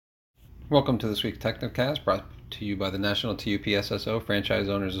Welcome to this week's TechnoCast, brought to you by the National TUPSSO Franchise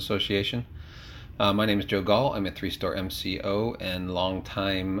Owners Association. My name is Joe Gall. I'm a three-store MCO and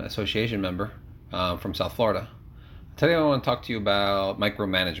longtime association member from South Florida. Today I want to talk to you about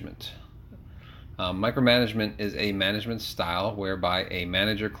micromanagement. Micromanagement is a management style whereby a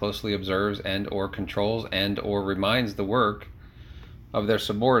manager closely observes and or controls and or reminds the work of their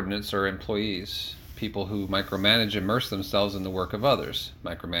subordinates or employees. People who micromanage immerse themselves in the work of others.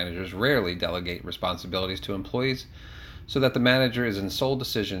 Micromanagers rarely delegate responsibilities to employees so that the manager is the sole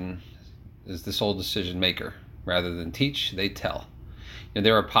decision maker. Rather than teach, they tell.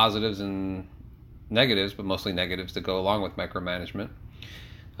 There are positives and negatives, but mostly negatives that go along with micromanagement.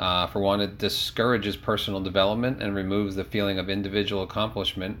 For one, it discourages personal development and removes the feeling of individual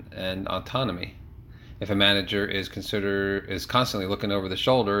accomplishment and autonomy. If a manager is constantly looking over the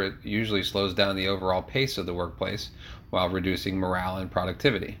shoulder, it usually slows down the overall pace of the workplace while reducing morale and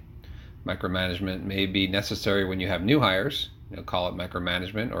productivity. Micromanagement may be necessary when you have new hires, call it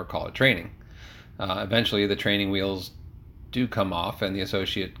micromanagement or call it training. Eventually, the training wheels do come off and the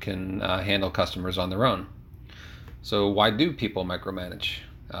associate can handle customers on their own. So why do people micromanage?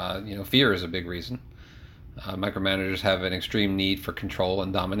 Fear is a big reason. Micromanagers have an extreme need for control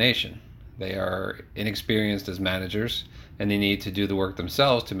and domination. They are inexperienced as managers, and they need to do the work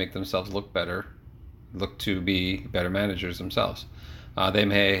themselves to make themselves look to be better managers themselves. They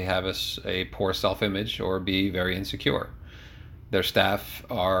may have a poor self-image or be very insecure. Their staff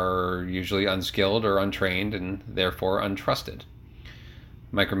are usually unskilled or untrained and therefore untrusted.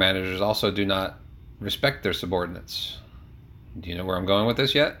 Micromanagers also do not respect their subordinates. Do you know where I'm going with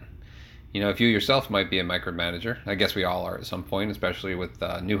this yet? If you yourself might be a micromanager, I guess we all are at some point, especially with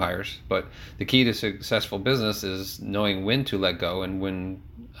new hires. But the key to successful business is knowing when to let go and when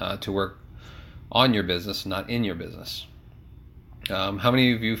to work on your business, not in your business. How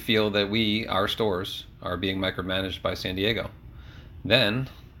many of you feel that our stores, are being micromanaged by San Diego? Then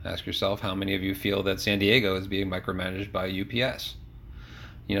ask yourself, how many of you feel that San Diego is being micromanaged by UPS?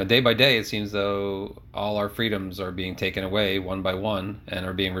 Day by day, it seems though all our freedoms are being taken away one by one and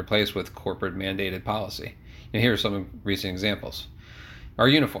are being replaced with corporate mandated policy. Here are some recent examples. Our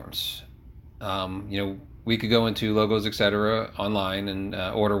uniforms. We could go into logos, etc., online and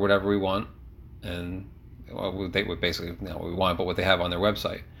order whatever we want, and they would basically not what we want, but what they have on their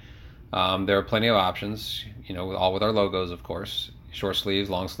website. There are plenty of options. All with our logos, of course. Short sleeves,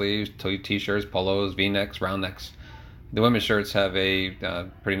 long sleeves, t-shirts, polos, V-necks, round necks. The women's shirts have a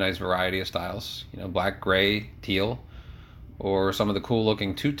pretty nice variety of styles, black, gray, teal, or some of the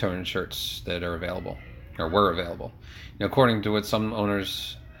cool-looking two-tone shirts that are available, or were available. According to what some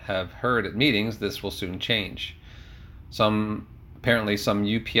owners have heard at meetings, this will soon change. Apparently some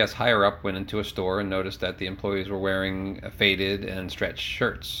UPS higher-up went into a store and noticed that the employees were wearing faded and stretched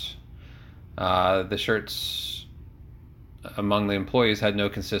shirts. The shirts among the employees had no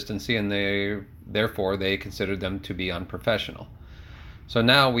consistency, and therefore they considered them to be unprofessional. So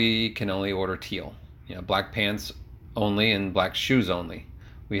now we can only order teal, black pants only and black shoes only.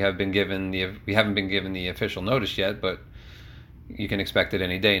 We haven't been given the official notice yet, but you can expect it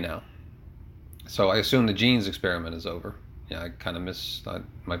any day now. So I assume the jeans experiment is over. I kind of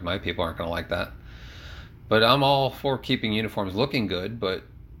my people aren't going to like that. But I'm all for keeping uniforms looking good, but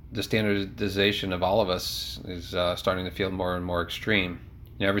the standardization of all of us is starting to feel more and more extreme.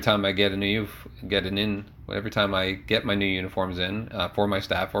 Every time I get every time I get my new uniforms in for my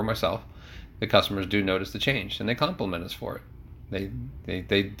staff or myself, the customers do notice the change and they compliment us for it.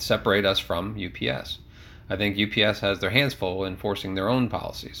 They separate us from UPS. I think UPS has their hands full enforcing their own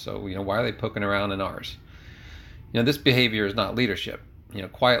policies. So why are they poking around in ours? This behavior is not leadership.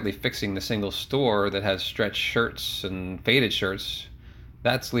 Quietly fixing the single store that has stretched shirts and faded shirts,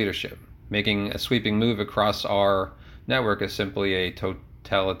 that's leadership. Making a sweeping move across our network is simply a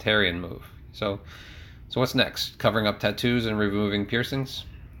totalitarian move. So what's next? Covering up tattoos and removing piercings?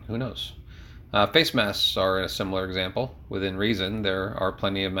 Who knows? Face masks are a similar example. Within reason, there are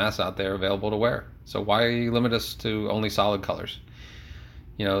plenty of masks out there available to wear. So why limit us to only solid colors?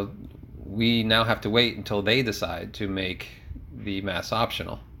 We now have to wait until they decide to make the mask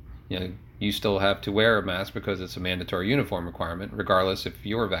optional. You still have to wear a mask because it's a mandatory uniform requirement, regardless if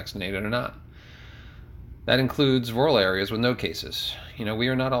you're vaccinated or not. That includes rural areas with no cases. We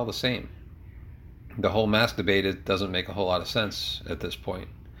are not all the same. The whole mask debate doesn't make a whole lot of sense at this point.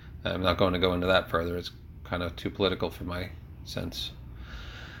 I'm not going to go into that further. It's kind of too political for my sense.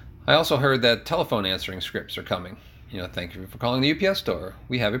 I also heard that telephone answering scripts are coming. Thank you for calling the UPS store.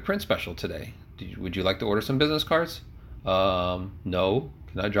 We have a print special today. Would you like to order some business cards? No.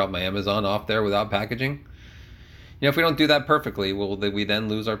 Can I drop my Amazon off there without packaging? If we don't do that perfectly, will we then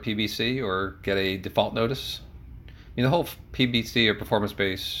lose our PBC or get a default notice? The whole PBC or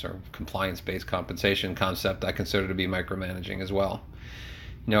performance-based or compliance-based compensation concept I consider to be micromanaging as well.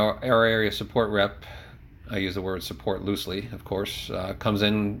 Our area support rep, I use the word support loosely, of course, comes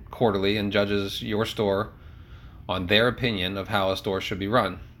in quarterly and judges your store on their opinion of how a store should be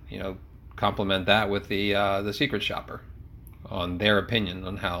run. Complement that with the secret shopper on their opinion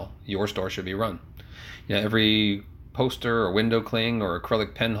on how your store should be run. Every poster or window cling or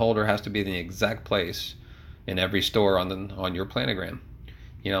acrylic pen holder has to be in the exact place in every store on your planogram.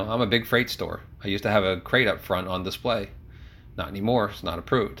 I'm a big freight store. I used to have a crate up front on display. Not anymore. It's not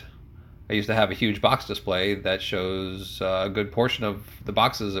approved. I used to have a huge box display that shows a good portion of the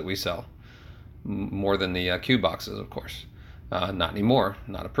boxes that we sell, more than the cube boxes, of course. Not anymore.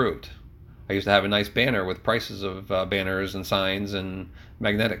 Not approved. I used to have a nice banner with prices of banners and signs and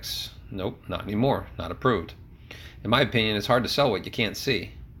magnetics. Nope, not anymore. Not approved. In my opinion, it's hard to sell what you can't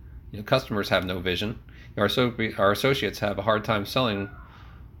see. Customers have no vision. Our associates have a hard time selling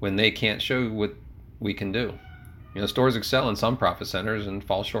when they can't show what we can do. Stores excel in some profit centers and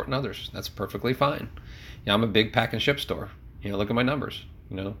fall short in others. That's perfectly fine. I'm a big pack and ship store. Look at my numbers.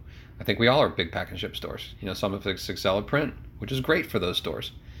 I think we all are big pack and ship stores. Some of us excel at print, which is great for those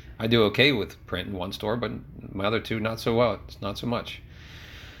stores. I do okay with print in one store, but my other two not so well. It's not so much.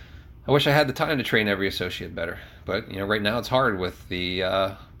 I wish I had the time to train every associate better, but right now it's hard with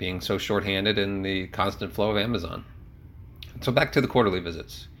the being so short-handed and the constant flow of Amazon. So back to the quarterly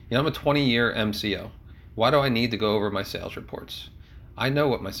visits. I'm a 20-year MCO. Why do I need to go over my sales reports? I know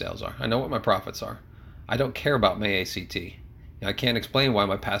what my sales are. I know what my profits are. I don't care about my ACT. I can't explain why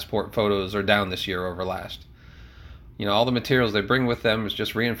my passport photos are down this year over last. All the materials they bring with them is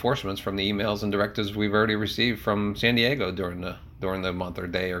just reinforcements from the emails and directives we've already received from San Diego during the month or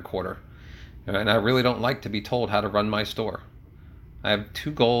day or quarter. And I really don't like to be told how to run my store. I have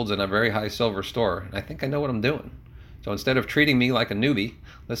 2 golds and a very high silver store, and I think I know what I'm doing. So instead of treating me like a newbie,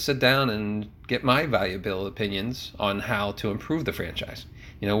 let's sit down and get my valuable opinions on how to improve the franchise.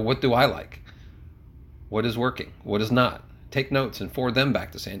 What do I like? What is working? What is not? Take notes and forward them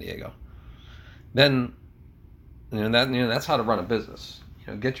back to San Diego. Then, that's how to run a business.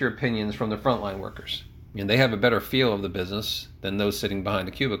 Get your opinions from the frontline workers. They have a better feel of the business than those sitting behind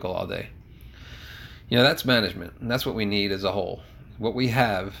a cubicle all day. That's management, and that's what we need as a whole. What we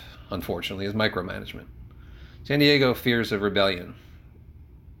have, unfortunately, is micromanagement. San Diego fears of rebellion.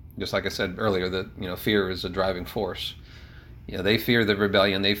 Just like I said earlier, that fear is a driving force. They fear the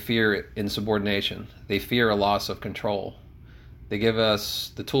rebellion. They fear insubordination. They fear a loss of control. They give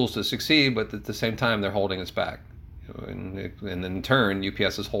us the tools to succeed, but at the same time, they're holding us back. And in turn,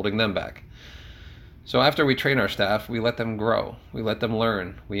 UPS is holding them back. So after we train our staff, we let them grow. We let them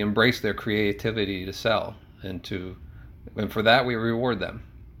learn. We embrace their creativity to sell, and for that we reward them.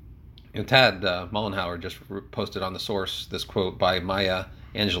 Tad Mullenhauer just posted on the source this quote by Maya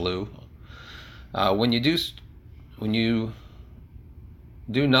Angelou. When you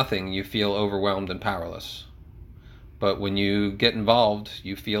do nothing, you feel overwhelmed and powerless. But when you get involved,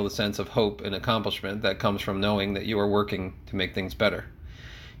 you feel the sense of hope and accomplishment that comes from knowing that you are working to make things better.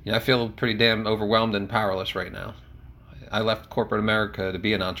 I feel pretty damn overwhelmed and powerless right now. I left corporate America to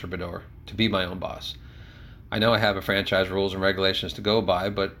be an entrepreneur, to be my own boss. I know I have a franchise rules and regulations to go by,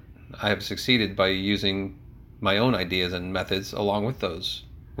 but I have succeeded by using my own ideas and methods along with those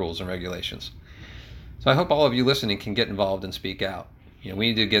rules and regulations. So I hope all of you listening can get involved and speak out. We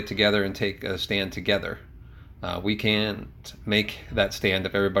need to get together and take a stand together. We can't make that stand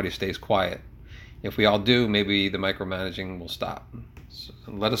if everybody stays quiet. If we all do, maybe the micromanaging will stop. So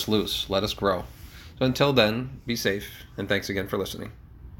let us loose. Let us grow. So until then, be safe, and thanks again for listening.